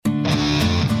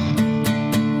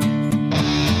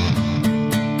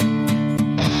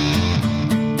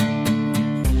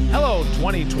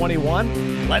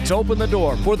2021, let's open the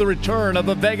door for the return of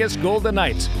the Vegas Golden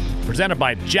Knights. Presented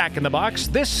by Jack in the Box,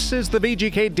 this is the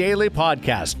VGK Daily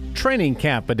Podcast, Training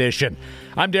Camp Edition.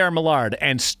 I'm Darren Millard,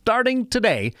 and starting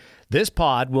today, this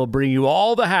pod will bring you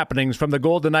all the happenings from the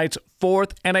Golden Knights'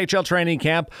 fourth NHL training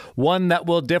camp, one that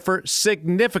will differ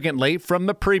significantly from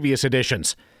the previous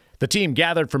editions. The team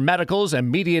gathered for medicals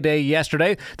and media day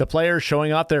yesterday, the players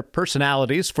showing off their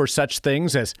personalities for such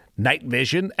things as night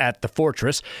vision at the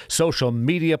Fortress, social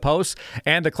media posts,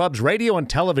 and the club's radio and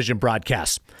television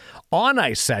broadcasts.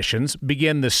 On-ice sessions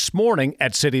begin this morning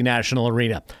at City National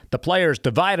Arena. The players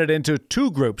divided into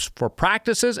two groups for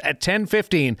practices at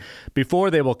 10:15 before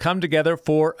they will come together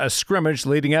for a scrimmage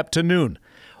leading up to noon.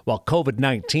 While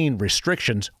COVID-19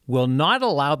 restrictions will not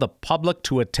allow the public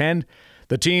to attend,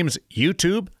 the team's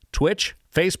YouTube, Twitch,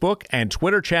 Facebook, and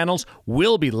Twitter channels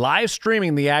will be live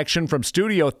streaming the action from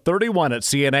Studio 31 at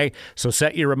CNA, so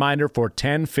set your reminder for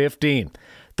 10:15.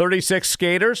 36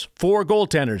 skaters, 4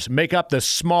 goaltenders make up the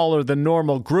smaller than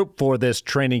normal group for this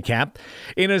training camp.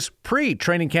 In his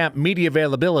pre-training camp media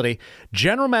availability,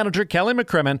 General Manager Kelly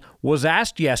McCrimmon was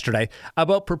asked yesterday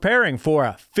about preparing for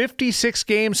a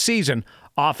 56-game season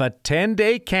off a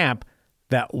 10-day camp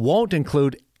that won't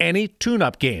include any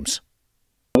tune-up games.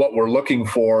 What we're looking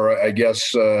for, I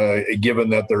guess, given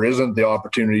that there isn't the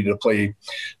opportunity to play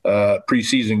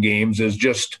preseason games, is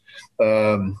just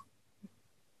the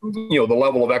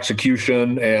level of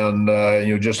execution and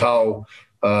just how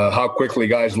quickly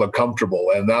guys look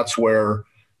comfortable, and that's where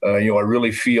I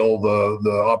really feel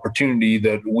the opportunity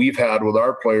that we've had with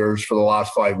our players for the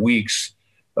last 5 weeks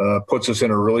puts us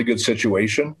in a really good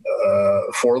situation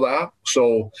for that.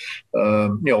 So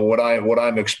what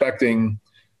I'm expecting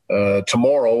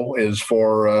tomorrow is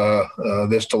for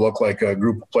this to look like a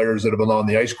group of players that have been on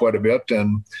the ice quite a bit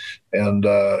and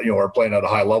are playing at a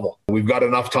high level. We've got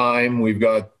enough time. We've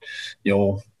got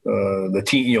the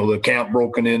team, the camp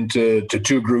broken into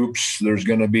two groups. There's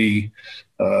going to be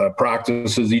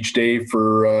practices each day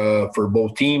for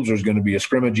both teams. There's going to be a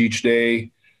scrimmage each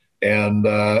day, and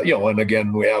and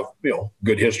again we have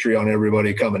good history on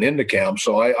everybody coming into camp.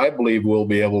 So I believe we'll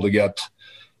be able to get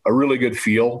a really good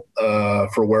feel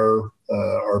for where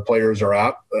our players are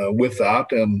at with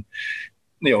that. And,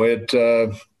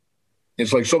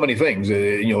 it's like so many things,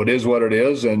 it is what it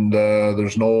is. And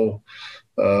there's no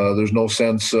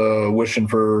sense wishing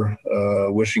for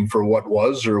what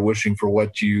was or wishing for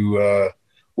what you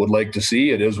would like to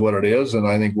see. It is what it is. And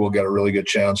I think we'll get a really good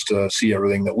chance to see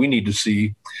everything that we need to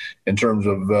see in terms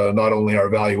of not only our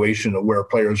evaluation of where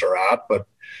players are at, but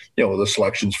the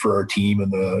selections for our team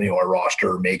and our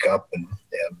roster makeup and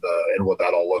what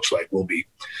that all looks like.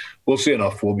 We'll see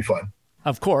enough. We'll be fine.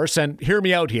 Of course, and hear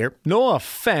me out here. No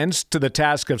offense to the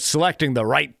task of selecting the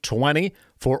right 20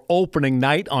 for opening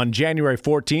night on January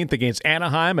 14th against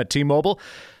Anaheim at T-Mobile.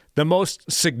 The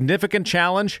most significant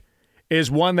challenge is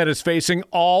one that is facing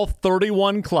all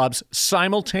 31 clubs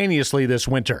simultaneously this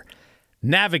winter,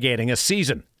 navigating a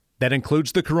season that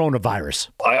includes the coronavirus.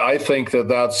 I think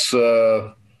that's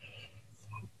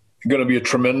going to be a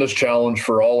tremendous challenge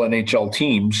for all NHL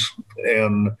teams.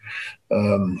 And,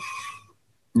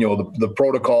 the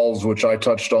protocols, which I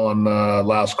touched on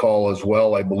last call as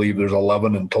well, I believe there's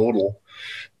 11 in total,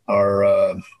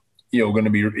 are, going to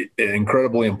be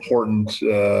incredibly important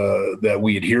that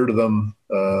we adhere to them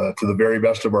to the very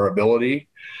best of our ability.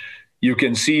 You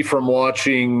can see from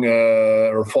watching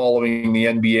or following the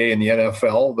NBA and the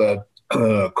NFL that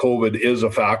COVID is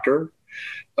a factor.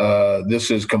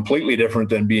 This is completely different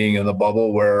than being in the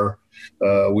bubble where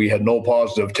we had no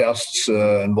positive tests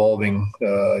involving,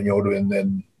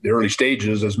 in the early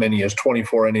stages, as many as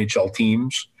 24 NHL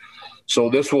teams. So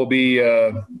this will be,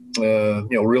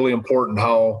 really important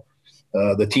how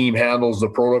the team handles the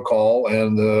protocol,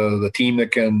 and the team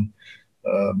that can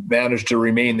manage to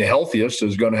remain the healthiest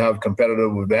is going to have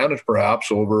competitive advantage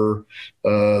perhaps over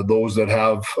those that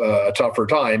have a tougher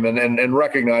time, and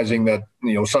recognizing that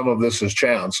some of this is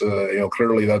chance.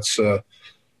 Clearly that's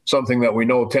something that we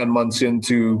know 10 months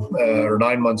into or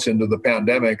 9 months into the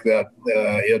pandemic that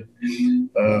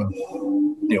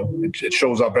it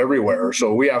shows up everywhere.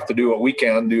 So we have to do what we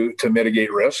can do to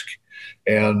mitigate risk,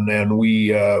 and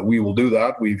we will do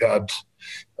that. We've had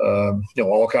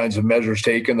all kinds of measures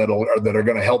taken that are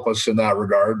going to help us in that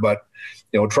regard. But,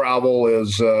 travel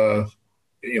is, a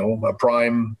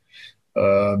prime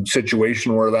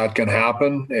situation where that can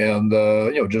happen. And,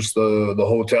 just the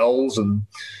hotels and,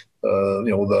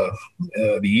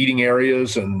 the eating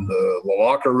areas and the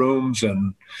locker rooms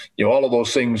and, all of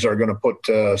those things are going to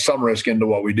put some risk into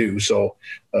what we do. So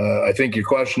I think your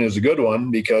question is a good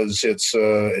one, because it's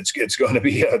going to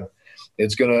be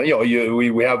it's going to,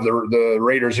 we have the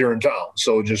Raiders here in town.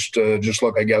 So just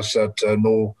look, I guess, at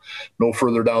no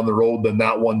further down the road than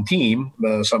that one team,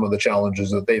 some of the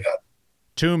challenges that they've had.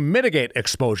 To mitigate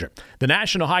exposure, the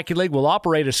National Hockey League will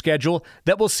operate a schedule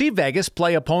that will see Vegas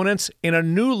play opponents in a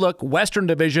new-look Western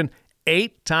Division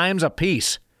 8 times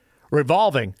apiece,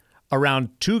 revolving around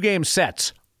 2-game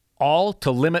sets, all to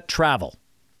limit travel.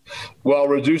 Well,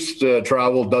 reduced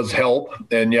travel does help,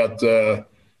 and yet the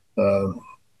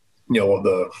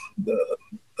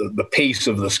pace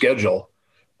of the schedule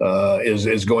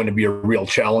is going to be a real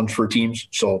challenge for teams.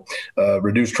 So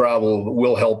reduced travel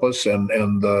will help us, and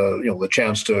the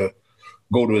chance to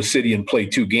go to a city and play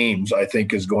 2 games, I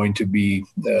think, is going to be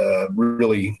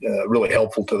really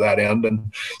helpful to that end.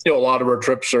 And a lot of our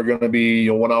trips are going to be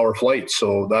 1-hour flights,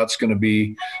 so that's going to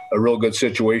be a real good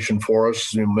situation for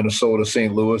us. Minnesota,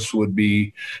 St. Louis would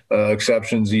be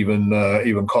exceptions, even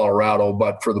Colorado.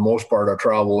 But for the most part, our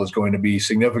travel is going to be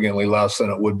significantly less than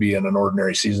it would be in an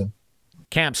ordinary season.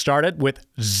 Camp started with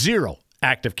 0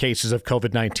 active cases of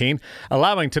COVID-19,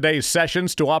 allowing today's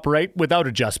sessions to operate without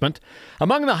adjustment.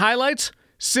 Among the highlights,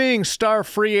 seeing star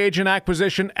free agent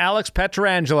acquisition Alex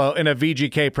Pietrangelo in a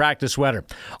VGK practice sweater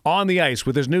on the ice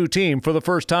with his new team for the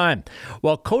first time,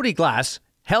 while Cody Glass,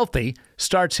 healthy,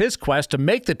 starts his quest to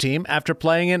make the team after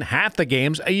playing in half the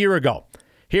games a year ago.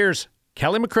 Here's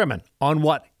Kelly McCrimmon on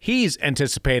what he's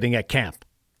anticipating at camp.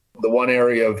 The one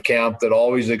area of camp that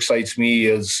always excites me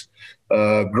is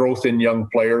growth in young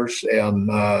players, and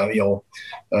the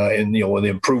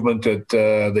improvement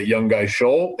that young guys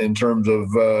show in terms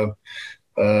of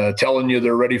telling you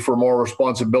they're ready for more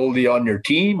responsibility on your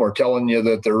team, or telling you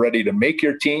that they're ready to make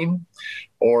your team,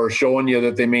 or showing you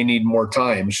that they may need more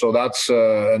time. So that's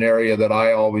an area that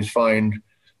I always find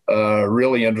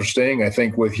really interesting. I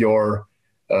think with your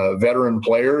veteran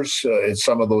players, it's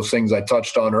some of those things I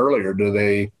touched on earlier. Do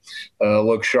they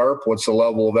look sharp? What's the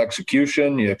level of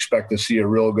execution? You expect to see a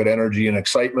real good energy and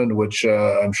excitement, which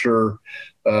I'm sure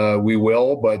we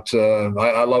will. But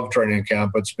I love training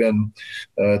camp. It's been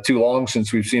too long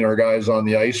since we've seen our guys on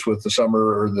the ice, with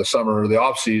the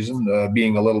off season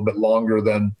being a little bit longer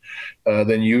than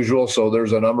usual. So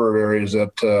there's a number of areas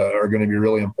that are going to be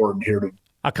really important here.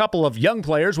 A couple of young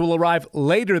players will arrive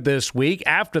later this week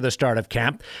after the start of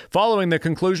camp, following the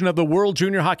conclusion of the World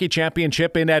Junior Hockey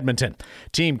Championship in Edmonton.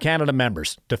 Team Canada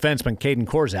members, defenseman Caden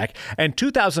Korzak, and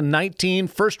 2019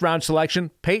 first-round selection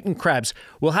Peyton Krebs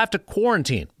will have to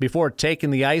quarantine before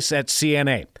taking the ice at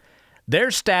CNA.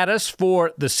 Their status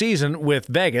for the season with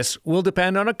Vegas will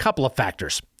depend on a couple of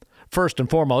factors. First and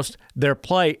foremost, their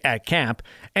play at camp,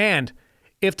 and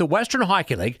if the Western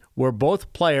Hockey League, where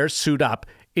both players suit up,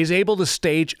 is able to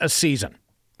stage a season.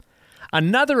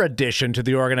 Another addition to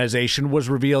the organization was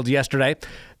revealed yesterday.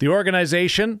 The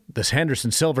organization, the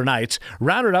Henderson Silver Knights,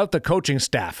 rounded out the coaching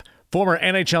staff. Former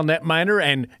NHL netminder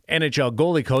and NHL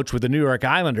goalie coach with the New York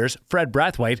Islanders, Fred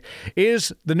Brathwaite,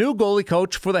 is the new goalie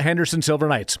coach for the Henderson Silver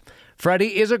Knights.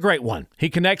 Freddie is a great one. He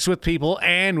connects with people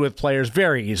and with players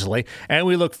very easily, and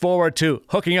we look forward to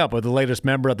hooking up with the latest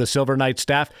member of the Silver Knights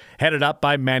staff, headed up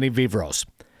by Manny Vivros.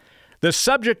 The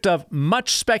subject of much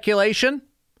speculation,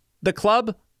 the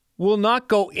club will not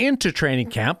go into training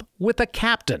camp with a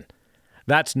captain.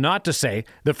 That's not to say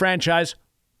the franchise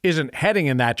isn't heading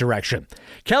in that direction.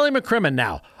 Kelly McCrimmon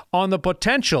now on the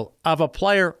potential of a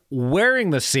player wearing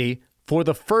the C for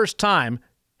the first time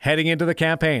heading into the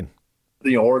campaign.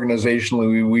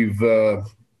 Organizationally, we've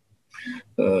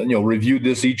reviewed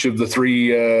this each of the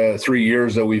three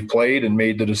years that we've played, and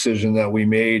made the decision that we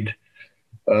made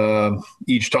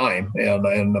each time, and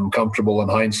I'm comfortable in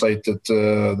hindsight that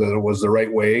it was the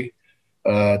right way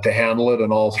to handle it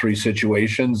in all 3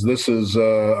 situations. This is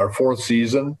our 4th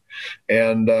season,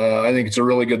 and I think it's a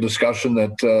really good discussion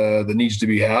that needs to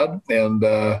be had, and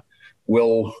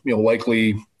we'll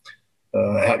likely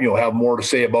have more to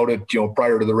say about it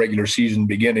prior to the regular season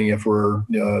beginning. If we're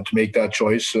to make that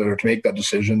choice or to make that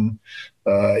decision,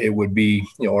 it would be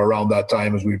around that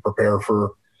time as we prepare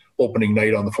for opening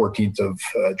night on the 14th of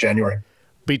January.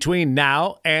 Between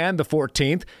now and the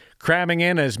 14th, cramming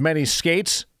in as many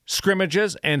skates,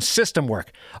 scrimmages, and system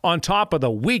work on top of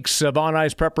the weeks of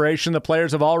on-ice preparation the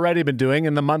players have already been doing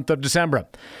in the month of December.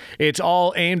 It's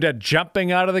all aimed at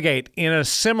jumping out of the gate in a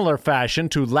similar fashion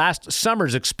to last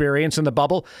summer's experience in the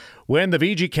bubble, when the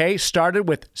VGK started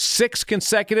with 6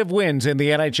 consecutive wins in the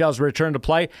NHL's return to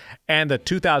play and the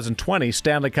 2020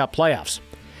 Stanley Cup playoffs.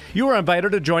 You are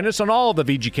invited to join us on all of the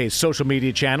VGK's social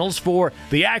media channels for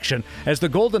the action as the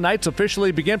Golden Knights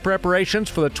officially begin preparations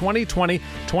for the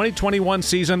 2020-2021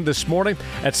 season this morning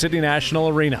at Sydney National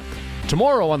Arena.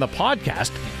 Tomorrow on the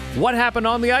podcast, what happened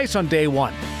on the ice on day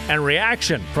 1? and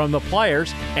reaction from the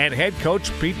players and head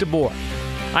coach Pete DeBoer.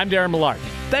 I'm Darren Millard.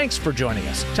 Thanks for joining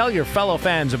us. Tell your fellow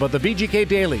fans about the VGK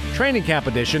Daily Training Camp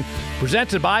Edition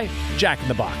presented by Jack in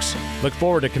the Box. Look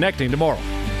forward to connecting tomorrow.